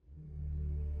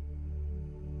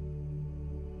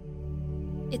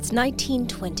It's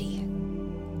 1920.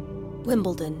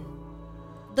 Wimbledon.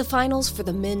 The finals for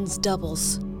the men's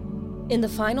doubles. In the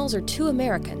finals are two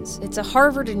Americans. It's a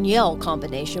Harvard and Yale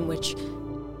combination, which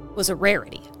was a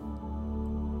rarity.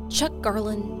 Chuck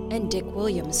Garland and Dick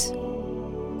Wiliams.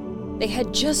 They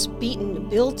had just beaten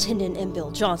Bill Tindon and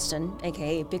Bill Johnston,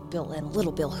 aka Big Bill and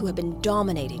Little Bill, who had been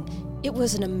dominating. It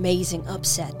was an amazing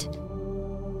upset.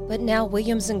 But now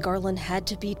Wiliams and Garland had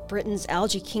to beat Britain's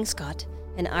Algie Kingscott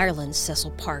and Ireland's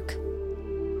Cecil Park.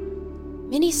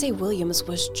 Many say Wiliams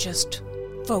was just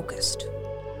focused,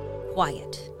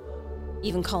 quiet,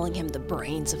 even calling him the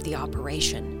brains of the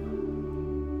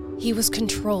operation. He was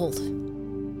controlled.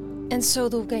 And so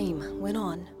the game went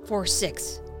on.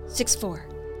 4-6, 6-4,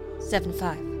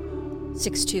 7-5,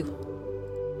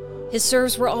 6-2. His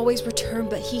serves were always returned,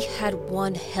 but he had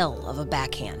one hell of a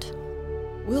backhand.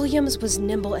 Wiliams was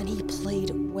nimble and he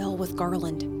played well with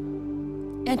Garland.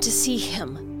 And to see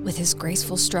him with his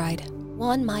graceful stride,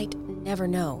 one might never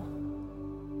know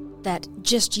that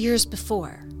just years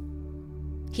before,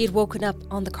 he had woken up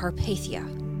on the Carpathia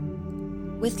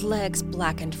with legs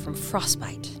blackened from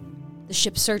frostbite, the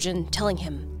ship's surgeon telling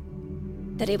him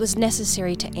that it was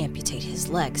necessary to amputate his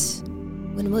legs.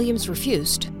 When Wiliams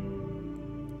refused,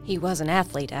 he was an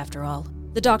athlete after all,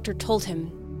 the doctor told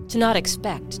him to not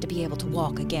expect to be able to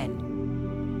walk again.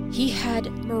 He had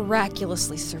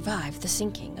miraculously survived the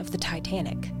sinking of the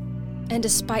Titanic, and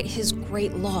despite his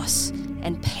great loss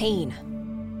and pain,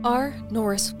 our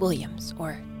Norris Wiliams,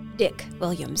 or Dick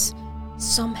Wiliams,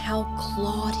 somehow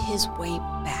clawed his way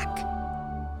back,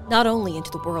 not only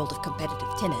into the world of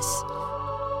competitive tennis,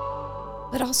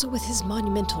 but also with his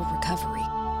monumental recovery.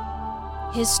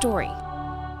 His story,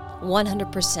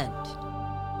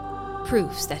 100%,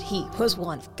 proves that he was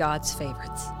one of God's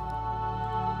favorites.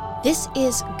 This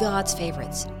is God's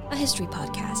Favorites, a history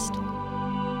podcast.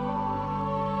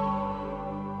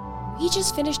 We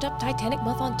just finished up Titanic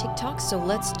month on TikTok, so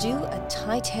let's do a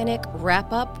Titanic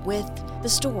wrap-up with the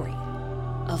story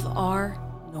of R.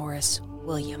 Norris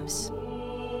Wiliams.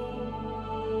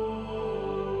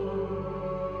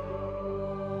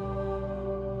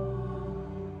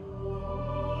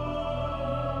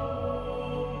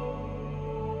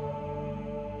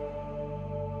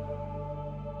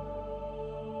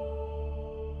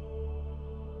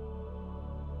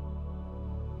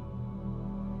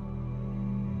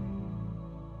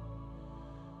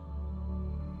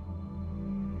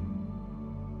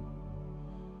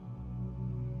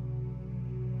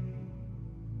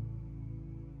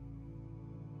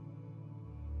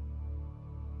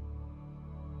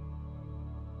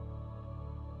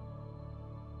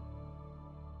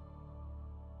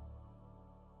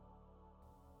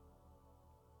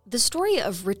 The story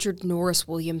of Richard Norris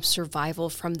Wiliams' survival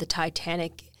from the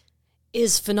Titanic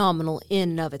is phenomenal in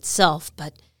and of itself,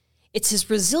 but it's his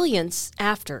resilience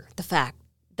after the fact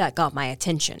that got my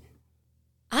attention.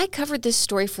 I covered this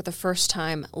story for the first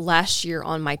time last year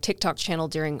on my TikTok channel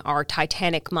during our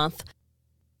Titanic month,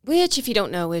 which, if you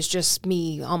don't know, is just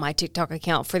me on my TikTok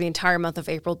account for the entire month of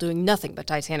April doing nothing but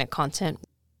Titanic content.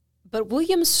 But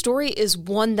Wiliams' story is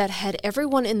one that had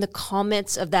everyone in the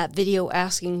comments of that video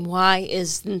asking, why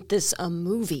isn't this a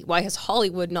movie? Why has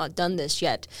Hollywood not done this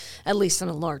yet, at least on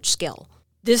a large scale?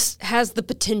 This has the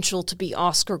potential to be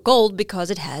Oscar gold because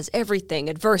it has everything: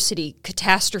 adversity,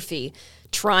 catastrophe,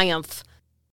 triumph,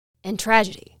 and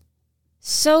tragedy.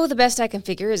 So the best I can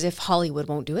figure is if Hollywood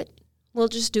won't do it, we'll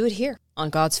just do it here on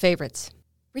God's Favorites.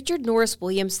 Richard Norris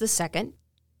Wiliams II,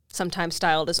 sometimes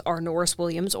styled as R. Norris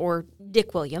Wiliams or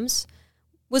Dick Wiliams,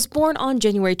 was born on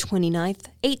January 29th,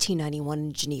 1891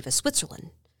 in Geneva, Switzerland.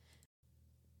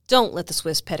 Don't let the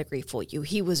Swiss pedigree fool you.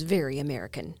 He was very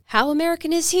American. How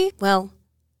American is he? Well,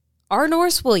 R.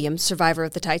 Norris Wiliams, survivor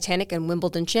of the Titanic and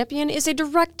Wimbledon champion, is a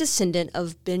direct descendant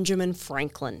of Benjamin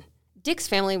Franklin. Dick's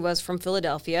family was from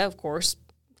Philadelphia, of course,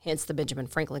 hence the Benjamin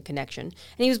Franklin connection,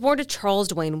 and he was born to Charles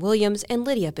Dwayne Wiliams and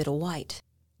Lydia Biddle White.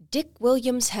 Dick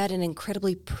Wiliams had an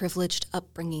incredibly privileged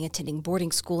upbringing attending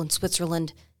boarding school in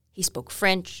Switzerland. He spoke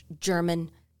French, German,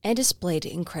 and displayed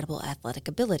incredible athletic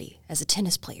ability as a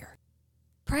tennis player.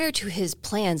 Prior to his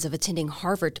plans of attending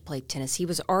Harvard to play tennis, he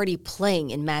was already playing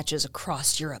in matches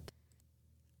across Europe.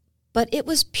 But it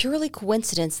was purely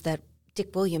coincidence that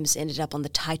Dick Wiliams ended up on the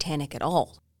Titanic at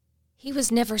all. He was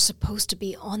never supposed to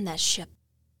be on that ship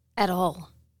at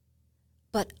all.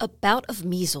 But a bout of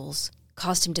measles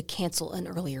caused him to cancel an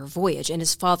earlier voyage, and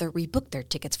his father rebooked their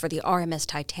tickets for the RMS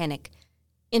Titanic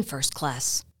in first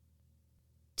class.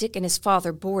 Dick and his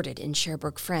father boarded in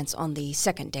Cherbourg, France on the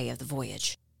second day of the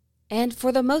voyage. And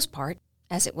for the most part,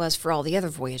 as it was for all the other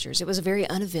voyagers, it was a very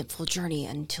uneventful journey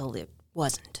until it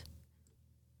wasn't.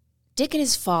 Dick and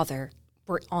his father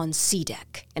were on C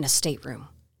deck in a stateroom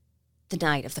the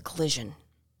night of the collision.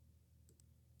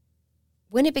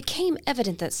 When it became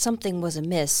evident that something was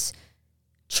amiss,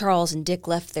 Charles and Dick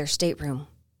left their stateroom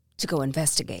to go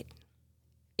investigate.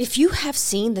 If you have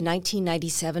seen the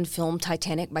 1997 film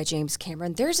Titanic by James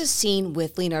Cameron, there's a scene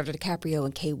with Leonardo DiCaprio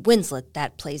and Kate Winslet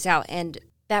that plays out, and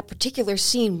that particular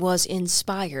scene was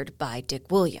inspired by Dick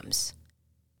Wiliams.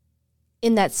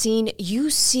 In that scene, you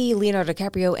see Leonardo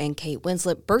DiCaprio and Kate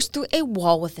Winslet burst through a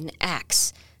wall with an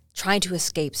axe, trying to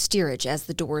escape steerage as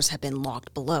the doors have been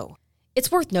locked below.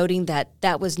 It's worth noting that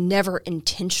that was never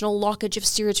intentional lockage of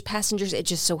steerage passengers. It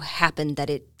just so happened that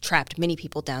it trapped many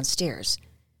people downstairs.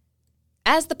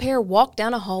 As the pair walk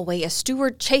down a hallway, a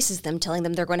steward chases them, telling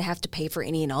them they're going to have to pay for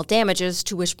any and all damages,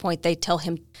 to which point they tell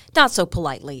him, not so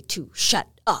politely, to shut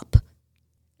up.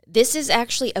 This is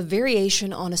actually a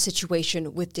variation on a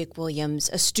situation with Dick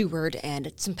Wiliams, a steward,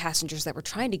 and some passengers that were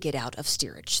trying to get out of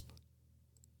steerage.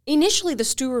 Initially, the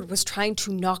steward was trying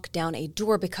to knock down a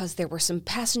door because there were some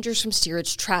passengers from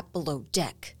steerage trapped below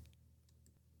deck.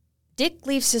 Dick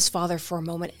leaves his father for a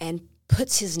moment and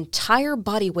puts his entire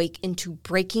body weight into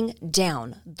breaking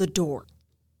down the door.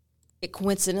 It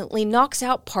coincidentally knocks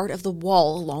out part of the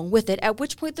wall along with it, at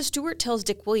which point the steward tells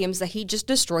Dick Wiliams that he just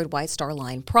destroyed White Star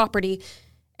Line property,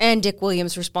 and Dick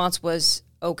Wiliams' response was,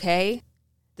 okay.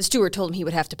 The steward told him he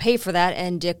would have to pay for that,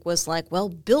 and Dick was like, well,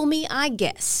 bill me, I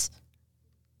guess.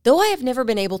 Though I have never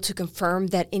been able to confirm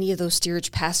that any of those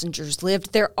steerage passengers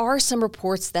lived, there are some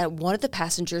reports that one of the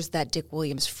passengers that Dick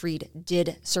Wiliams freed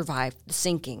did survive the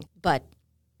sinking. But,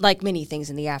 like many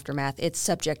things in the aftermath, it's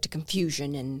subject to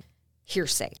confusion and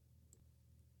hearsay.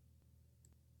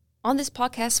 On this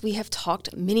podcast, we have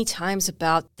talked many times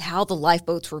about how the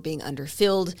lifeboats were being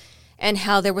underfilled, and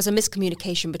how there was a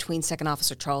miscommunication between Second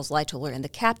Officer Charles Lightoller and the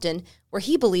captain, where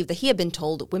he believed that he had been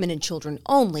told women and children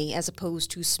only, as opposed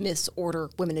to Smith's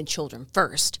order women and children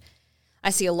first.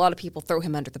 I see a lot of people throw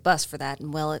him under the bus for that,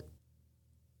 and well,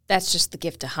 that's just the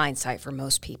gift of hindsight for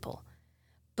most people.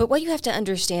 But what you have to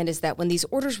understand is that when these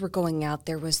orders were going out,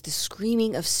 there was the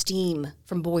screaming of steam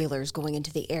from boilers going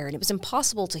into the air, and it was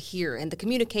impossible to hear, and the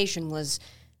communication was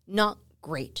not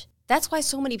great. That's why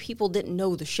so many people didn't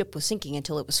know the ship was sinking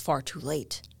until it was far too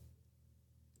late.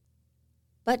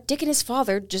 But Dick and his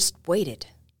father just waited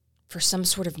for some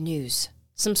sort of news,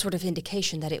 some sort of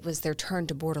indication that it was their turn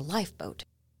to board a lifeboat.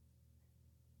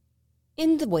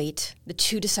 In the wait, the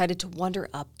two decided to wander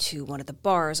up to one of the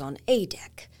bars on A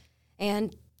deck,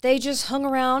 and they just hung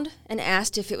around and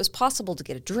asked if it was possible to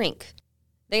get a drink.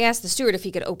 They asked the steward if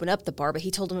he could open up the bar, but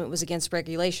he told them it was against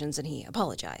regulations, and he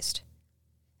apologized.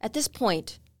 At this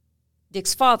point,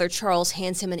 Dick's father, Charles,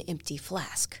 hands him an empty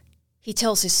flask. He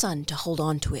tells his son to hold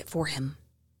on to it for him.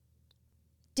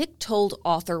 Dick told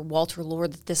author Walter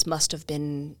Lord that this must have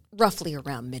been roughly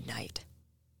around midnight.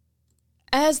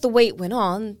 As the wait went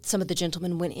on, some of the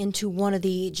gentlemen went into one of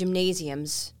the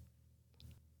gymnasiums.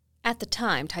 At the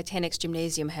time, Titanic's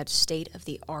gymnasium had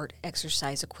state-of-the-art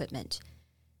exercise equipment.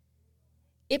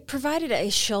 It provided a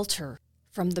shelter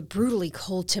from the brutally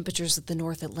cold temperatures of the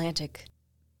North Atlantic.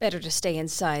 Better to stay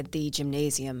inside the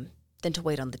gymnasium than to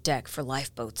wait on the deck for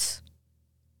lifeboats.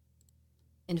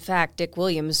 In fact, Dick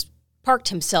Wiliams parked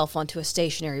himself onto a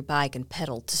stationary bike and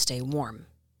pedaled to stay warm.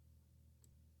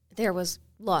 There was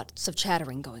lots of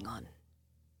chattering going on.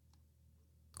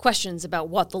 Questions about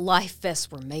what the life vests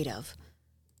were made of.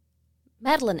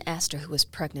 Madeline Astor, who was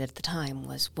pregnant at the time,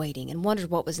 was waiting and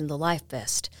wondered what was in the life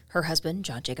vest. Her husband,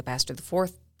 John Jacob Astor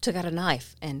IV, took out a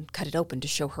knife and cut it open to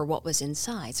show her what was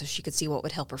inside so she could see what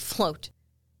would help her float.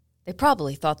 They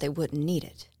probably thought they wouldn't need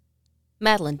it.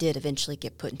 Madeline did eventually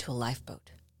get put into a lifeboat.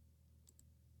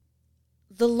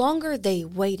 The longer they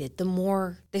waited, the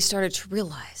more they started to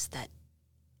realize that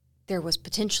there was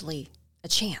potentially a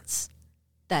chance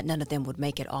that none of them would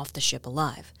make it off the ship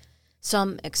alive.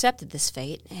 Some accepted this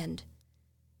fate, and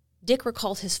Dick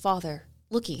recalled his father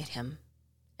looking at him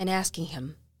and asking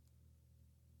him,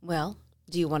 well,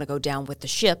 do you want to go down with the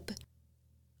ship,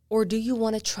 or do you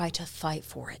want to try to fight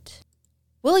for it?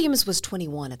 Wiliams was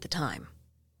 21 at the time,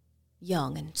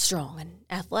 young and strong and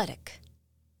athletic.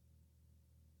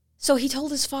 So he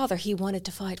told his father he wanted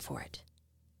to fight for it.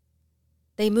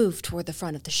 They moved toward the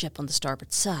front of the ship on the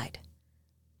starboard side,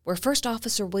 where First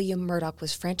Officer William Murdoch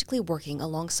was frantically working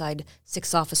alongside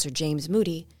Sixth Officer James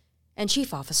Moody and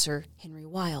Chief Officer Henry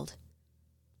Wilde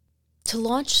to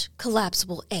launch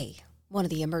Collapsible A, one of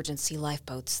the emergency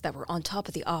lifeboats that were on top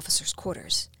of the officers'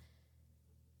 quarters.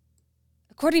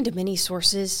 According to many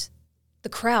sources, the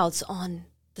crowds on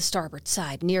the starboard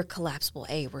side near Collapsible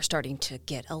A were starting to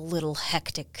get a little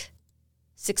hectic.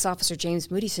 Sixth Officer James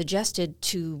Moody suggested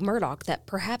to Murdoch that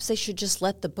perhaps they should just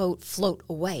let the boat float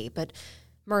away, but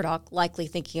Murdoch, likely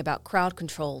thinking about crowd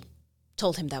control,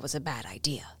 told him that was a bad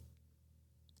idea.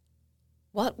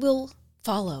 What will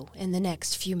follow in the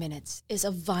next few minutes is a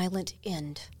violent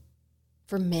end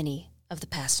for many of the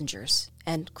passengers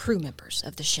and crew members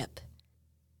of the ship.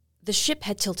 The ship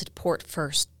had tilted port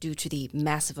first due to the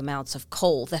massive amounts of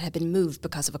coal that had been moved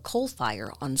because of a coal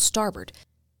fire on starboard.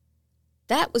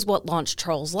 That was what launched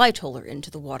Charles Lightoller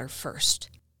into the water first.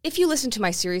 If you listen to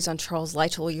my series on Charles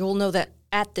Lightoller, you'll know that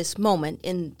at this moment,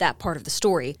 in that part of the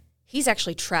story, he's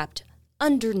actually trapped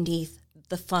underneath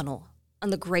the funnel on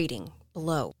the grating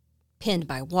below, pinned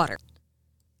by water.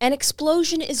 An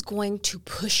explosion is going to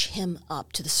push him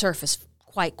up to the surface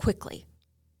quite quickly.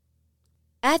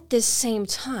 At this same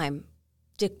time,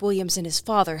 Dick Wiliams and his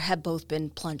father had both been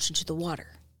plunged into the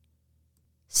water,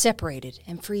 separated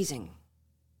and freezing.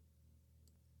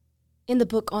 In the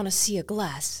book On a Sea of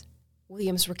Glass,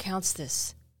 Wiliams recounts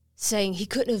this, saying he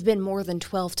couldn't have been more than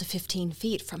 12 to 15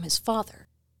 feet from his father.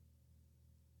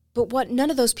 But what none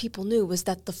of those people knew was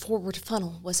that the forward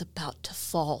funnel was about to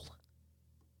fall.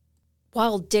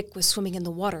 While Dick was swimming in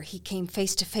the water, he came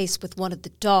face to face with one of the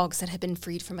dogs that had been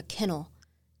freed from a kennel.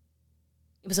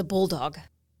 It was a bulldog,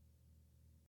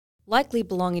 likely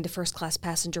belonging to first-class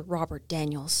passenger Robert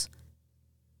Daniels.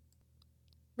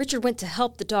 Richard went to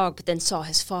help the dog, but then saw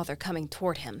his father coming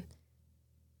toward him.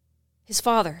 His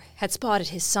father had spotted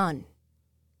his son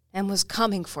and was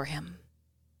coming for him.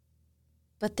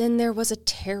 But then there was a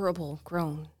terrible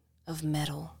groan of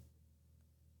metal.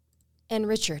 And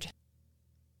Richard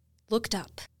looked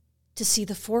up to see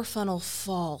the forefunnel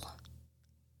fall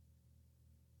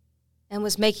and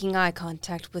was making eye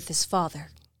contact with his father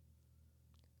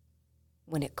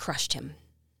when it crushed him.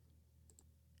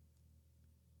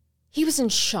 He was in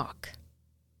shock,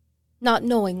 not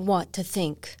knowing what to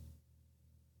think.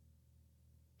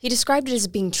 He described it as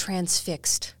being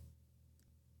transfixed.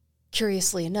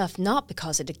 Curiously enough, not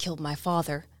because it had killed my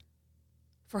father,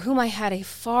 for whom I had a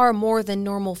far more than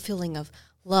normal feeling of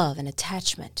love and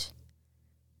attachment.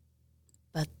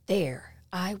 But there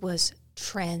I was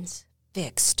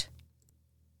transfixed,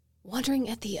 wondering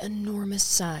at the enormous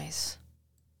size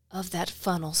of that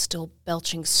funnel still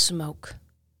belching smoke.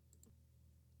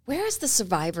 Whereas the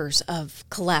survivors of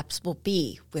Collapsible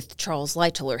B with Charles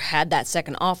Lightoller had that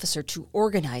second officer to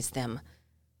organize them,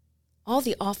 all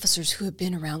the officers who had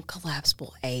been around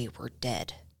Collapsible A were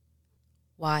dead.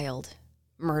 Wild,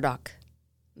 Murdoch,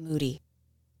 Moody,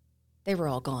 they were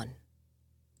all gone.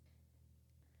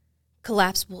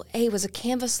 Collapsible A was a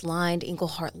canvas-lined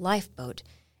Englehart lifeboat,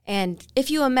 and if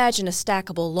you imagine a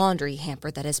stackable laundry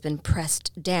hamper that has been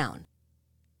pressed down,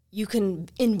 you can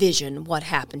envision what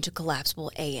happened to Collapsible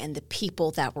A and the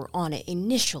people that were on it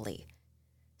initially.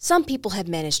 Some people had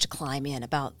managed to climb in,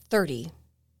 about 30,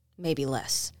 maybe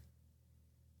less.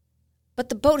 But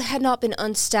the boat had not been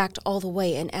unstacked all the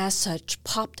way, and as such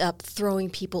popped up, throwing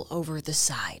people over the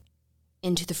side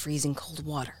into the freezing cold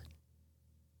water.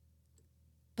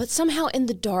 But somehow in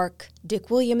the dark, Dick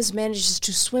Wiliams manages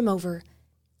to swim over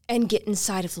and get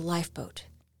inside of the lifeboat.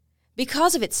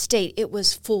 Because of its state, it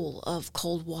was full of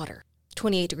cold water,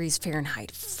 28 degrees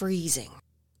Fahrenheit, freezing.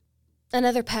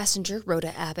 Another passenger,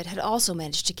 Rhoda Abbott, had also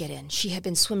managed to get in. She had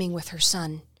been swimming with her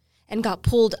son and got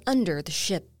pulled under the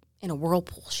ship in a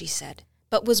whirlpool, she said,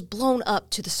 but was blown up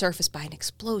to the surface by an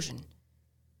explosion.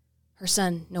 Her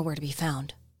son nowhere to be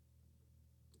found.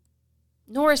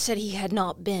 Norris said he had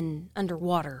not been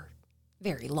underwater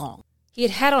very long. He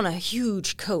had on a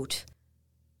huge coat,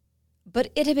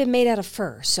 but it had been made out of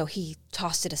fur, so he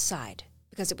tossed it aside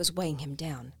because it was weighing him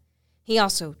down. He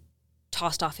also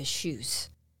tossed off his shoes.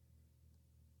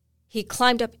 He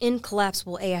climbed up in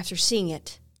Collapsible A after seeing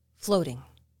it floating.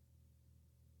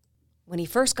 When he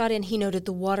first got in, he noted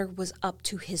the water was up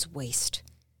to his waist.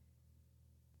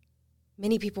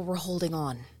 Many people were holding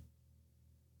on,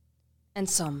 and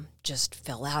some just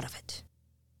fell out of it.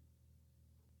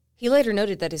 He later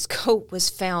noted that his coat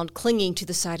was found clinging to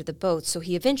the side of the boat, so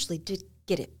he eventually did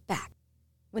get it back.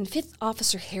 When Fifth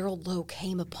Officer Harold Lowe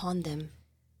came upon them,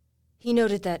 he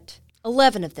noted that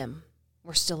 11 of them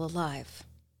were still alive.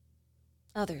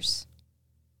 Others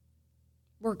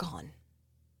were gone,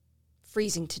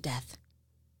 freezing to death.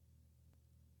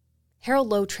 Harold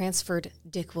Lowe transferred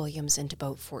Dick Wiliams into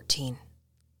Boat 14,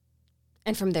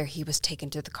 and from there he was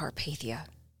taken to the Carpathia.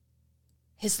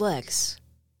 His legs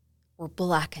were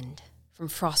blackened from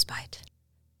frostbite,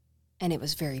 and it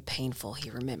was very painful,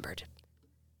 he remembered.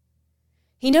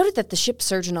 He noted that the ship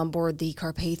surgeon on board the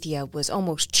Carpathia was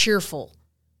almost cheerful,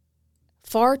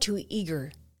 far too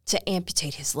eager to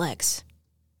amputate his legs.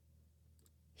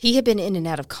 He had been in and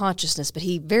out of consciousness, but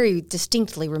he very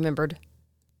distinctly remembered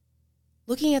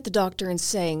looking at the doctor and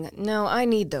saying, "No, I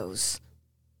need those."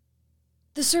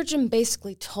 The surgeon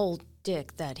basically told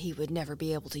Dick that he would never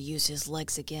be able to use his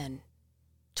legs again,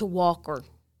 to walk or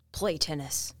play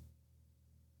tennis.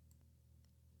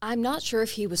 I'm not sure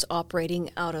if he was operating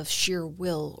out of sheer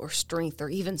will or strength or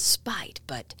even spite,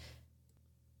 but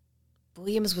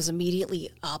Wiliams was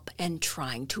immediately up and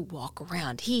trying to walk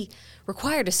around. He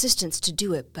required assistance to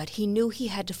do it, but he knew he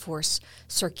had to force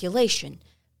circulation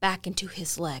back into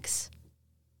his legs.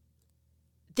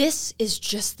 This is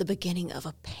just the beginning of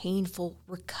a painful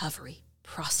recovery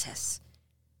process.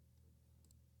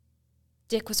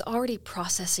 Dick was already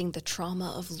processing the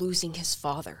trauma of losing his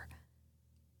father.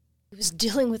 He was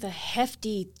dealing with a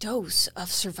hefty dose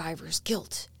of survivor's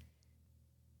guilt,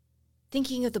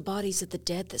 thinking of the bodies of the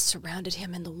dead that surrounded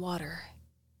him in the water,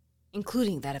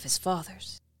 including that of his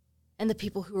father's, and the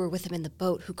people who were with him in the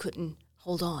boat who couldn't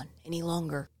hold on any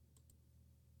longer.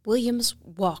 Wiliams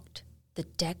walked the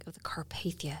deck of the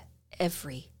Carpathia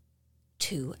every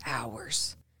 2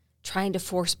 hours, trying to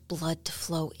force blood to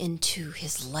flow into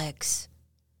his legs.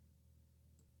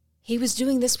 He was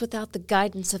doing this without the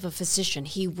guidance of a physician.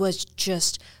 He was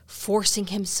just forcing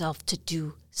himself to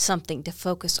do something, to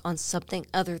focus on something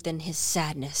other than his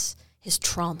sadness, his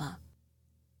trauma.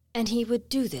 And he would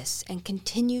do this and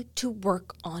continue to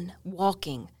work on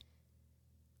walking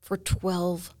for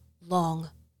 12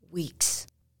 long weeks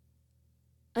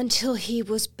until he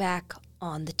was back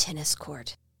on the tennis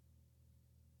court.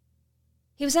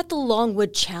 He was at the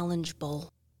Longwood Challenge Bowl.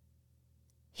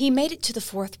 He made it to the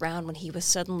 4th round when he was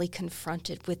suddenly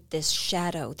confronted with this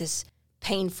shadow, this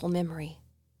painful memory.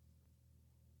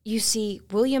 You see,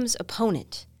 Wiliams'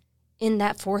 opponent in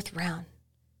that 4th round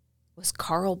was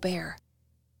Carl Bear.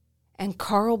 And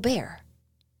Carl Bear,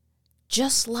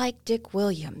 just like Dick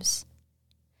Wiliams,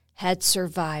 had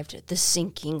survived the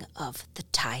sinking of the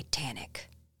Titanic.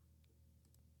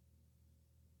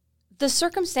 The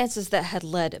circumstances that had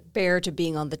led Bear to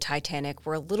being on the Titanic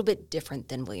were a little bit different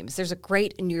than Wiliams. There's a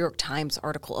great New York Times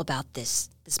article about this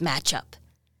matchup.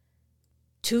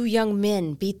 2 young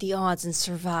men beat the odds and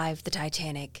survived the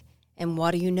Titanic. And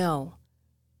what do you know?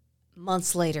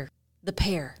 Months later, the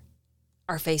pair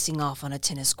are facing off on a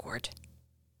tennis court.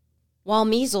 While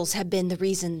measles had been the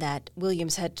reason that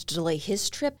Wiliams had to delay his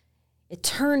trip, it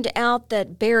turned out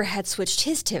that Bear had switched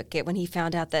his ticket when he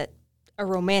found out that a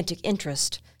romantic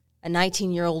interest, a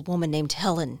 19-year-old woman named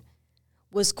Helen,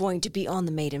 was going to be on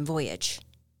the maiden voyage.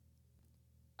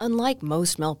 Unlike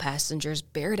most male passengers,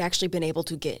 Bear had actually been able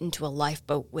to get into a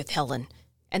lifeboat with Helen,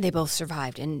 and they both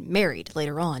survived and married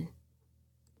later on.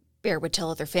 Bear would tell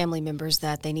other family members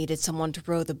that they needed someone to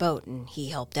row the boat, and he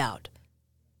helped out.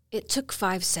 It took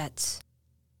 5 sets.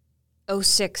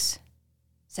 0-6,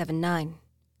 7-9,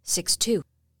 6-2,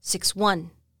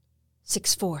 6-1,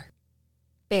 6-4.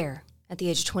 Bear, at the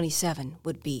age of 27,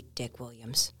 would beat Dick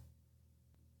Wiliams.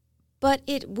 But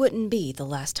it wouldn't be the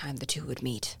last time the two would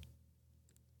meet.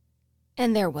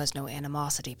 And there was no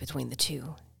animosity between the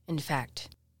two. In fact,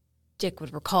 Dick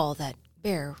would recall that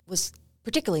Bear was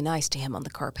particularly nice to him on the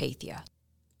Carpathia.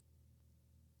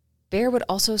 Bear would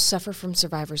also suffer from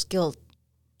survivor's guilt,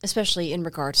 especially in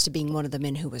regards to being one of the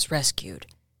men who was rescued.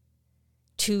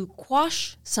 To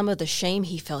quash some of the shame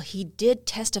he felt, he did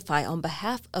testify on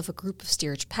behalf of a group of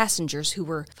steerage passengers who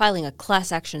were filing a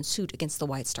class action suit against the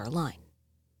White Star Line.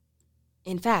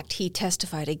 In fact, he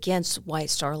testified against White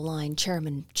Star Line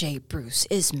Chairman J. Bruce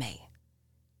Ismay.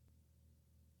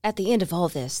 At the end of all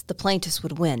this, the plaintiffs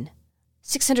would win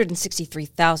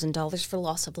 $663,000 for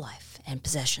loss of life and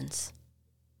possessions.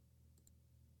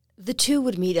 The two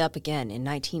would meet up again in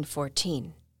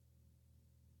 1914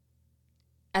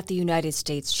 at the United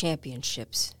States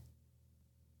Championships.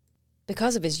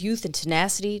 Because of his youth and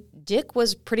tenacity, Dick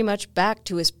was pretty much back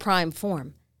to his prime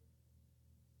form.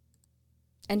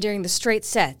 And during the straight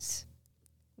sets,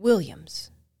 Wiliams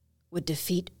would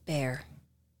defeat Bear.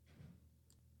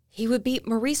 He would beat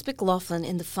Maurice McLaughlin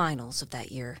in the finals of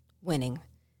that year, winning,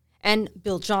 and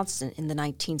Bill Johnston in the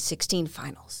 1916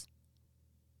 finals.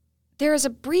 There is a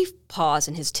brief pause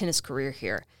in his tennis career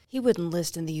here. He would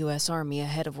enlist in the U.S. Army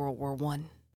ahead of World War I.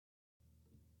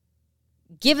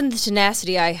 Given the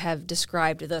tenacity I have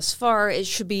described thus far, it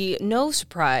should be no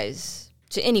surprise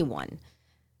to anyone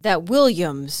that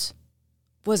Wiliams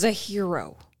was a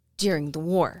hero during the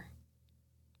war.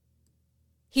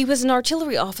 He was an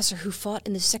artillery officer who fought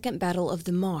in the Second Battle of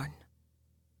the Marne.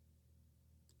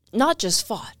 Not just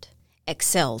fought,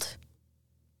 excelled.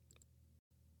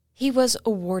 He was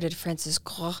awarded France's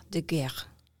Croix de Guerre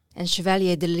and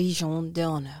Chevalier de Légion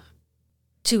d'Honneur,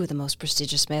 2 of the most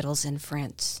prestigious medals in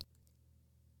France.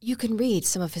 You can read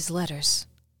some of his letters.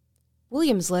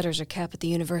 Wiliams' letters are kept at the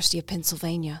University of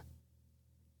Pennsylvania.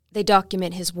 They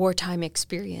document his wartime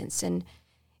experience, and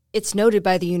it's noted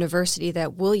by the university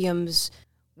that Wiliams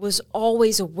was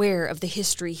always aware of the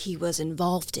history he was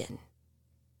involved in.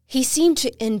 He seemed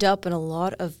to end up in a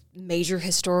lot of major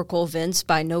historical events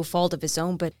by no fault of his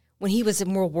own, but when he was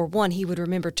in World War I, he would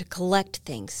remember to collect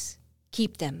things,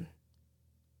 keep them.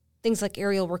 Things like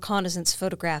aerial reconnaissance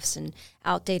photographs and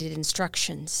outdated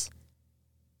instructions.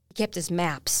 He kept his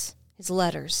maps, his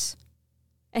letters,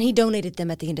 and he donated them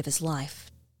at the end of his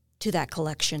life to that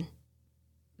collection.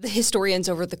 The historians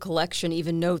over the collection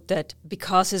even note that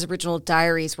because his original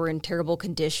diaries were in terrible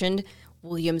condition,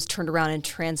 Wiliams turned around and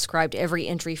transcribed every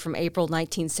entry from April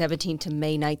 1917 to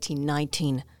May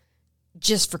 1919,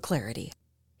 just for clarity.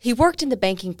 He worked in the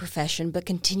banking profession but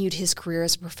continued his career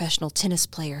as a professional tennis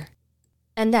player.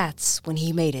 And that's when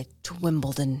he made it to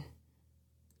Wimbledon.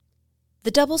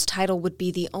 The doubles title would be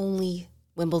the only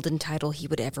Wimbledon title he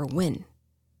would ever win.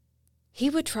 He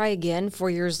would try again 4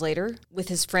 years later with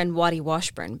his friend Waddy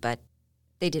Washburn, but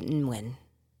they didn't win.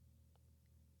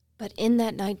 But in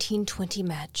that 1920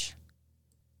 match,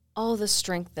 all the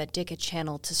strength that Dick had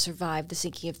channeled to survive the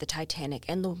sinking of the Titanic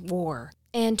and the war,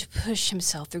 and to push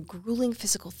himself through grueling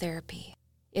physical therapy,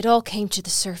 it all came to the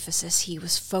surface as he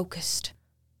was focused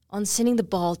on sending the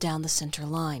ball down the center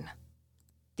line.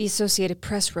 The Associated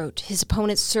Press wrote his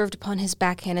opponents served upon his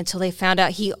backhand until they found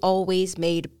out he always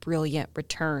made brilliant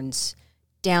returns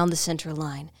down the center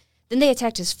line. Then they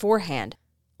attacked his forehand,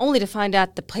 only to find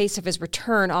out the pace of his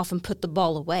return often put the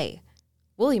ball away.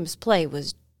 Wiliams' play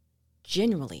was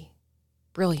genuinely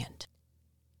brilliant.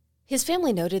 His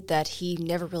family noted that he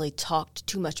never really talked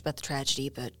too much about the tragedy,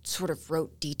 but sort of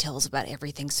wrote details about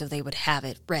everything so they would have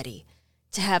it ready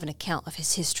to have an account of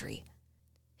his history.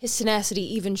 His tenacity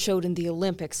even showed in the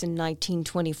Olympics in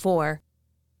 1924.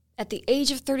 At the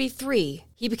age of 33,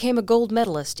 he became a gold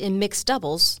medalist in mixed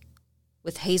doubles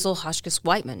with Hazel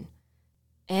Hotchkiss-Whiteman.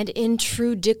 And in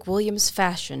true Dick Wiliams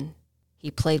fashion,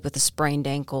 he played with a sprained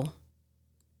ankle.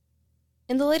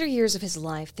 In the later years of his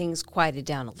life, things quieted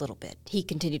down a little bit. He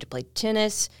continued to play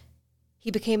tennis.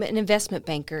 He became an investment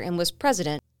banker and was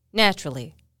president,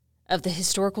 naturally, of the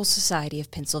Historical Society of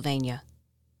Pennsylvania.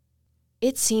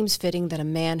 It seems fitting that a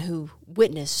man who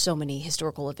witnessed so many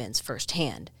historical events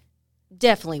firsthand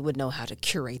definitely would know how to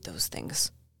curate those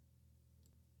things.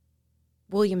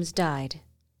 Wiliams died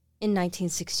in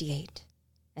 1968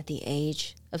 at the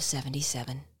age of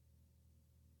 77.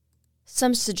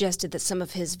 Some suggested that some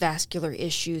of his vascular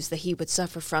issues that he would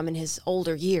suffer from in his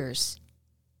older years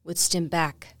would stem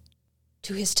back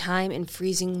to his time in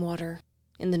freezing water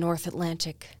in the North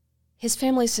Atlantic. His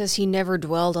family says he never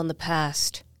dwelled on the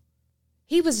past.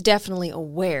 He was definitely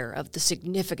aware of the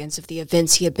significance of the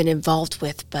events he had been involved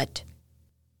with, but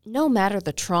no matter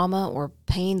the trauma or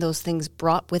pain those things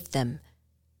brought with them,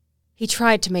 he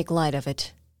tried to make light of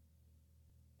it.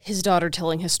 His daughter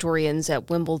telling historians at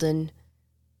Wimbledon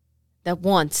that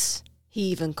once he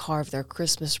even carved their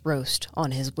Christmas roast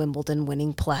on his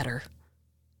Wimbledon-winning platter.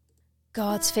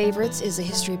 God's Favorites is a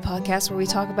history podcast where we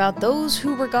talk about those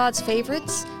who were God's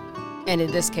favorites, and in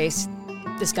this case,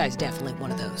 this guy's definitely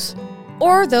one of those.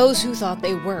 Or those who thought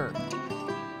they were.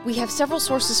 We have several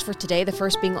sources for today, the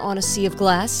first being On a Sea of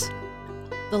Glass,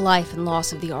 The Life and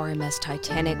Loss of the RMS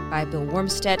Titanic by Bill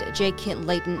Wormstead, J. Kent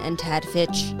Layton, and Tad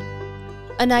Fitch.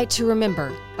 A Night to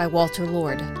Remember by Walter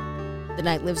Lord. The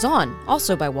Night Lives On,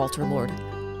 also by Walter Lord.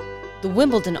 The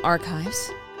Wimbledon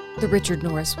Archives, the Richard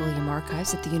Norris William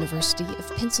Archives at the University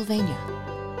of Pennsylvania.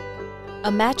 A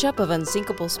Matchup of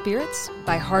Unsinkable Spirits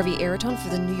by Harvey Aratone for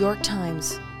the New York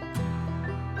Times.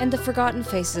 And The Forgotten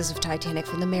Faces of Titanic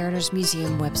from the Mariners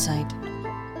Museum website.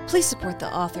 Please support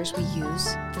the authors we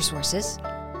use for sources.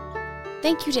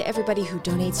 Thank you to everybody who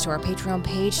donates to our Patreon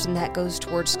page, and that goes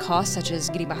towards costs such as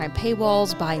getting behind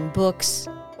paywalls, buying books,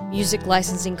 music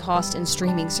licensing costs, and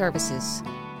streaming services.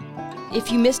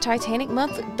 If you missed Titanic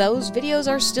Month, those videos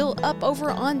are still up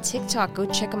over on TikTok. Go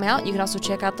check them out. You can also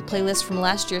check out the playlist from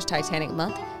last year's Titanic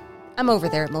Month. I'm over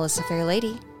there at Melissa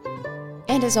Fairlady.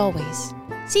 And as always,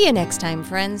 see you next time,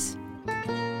 friends.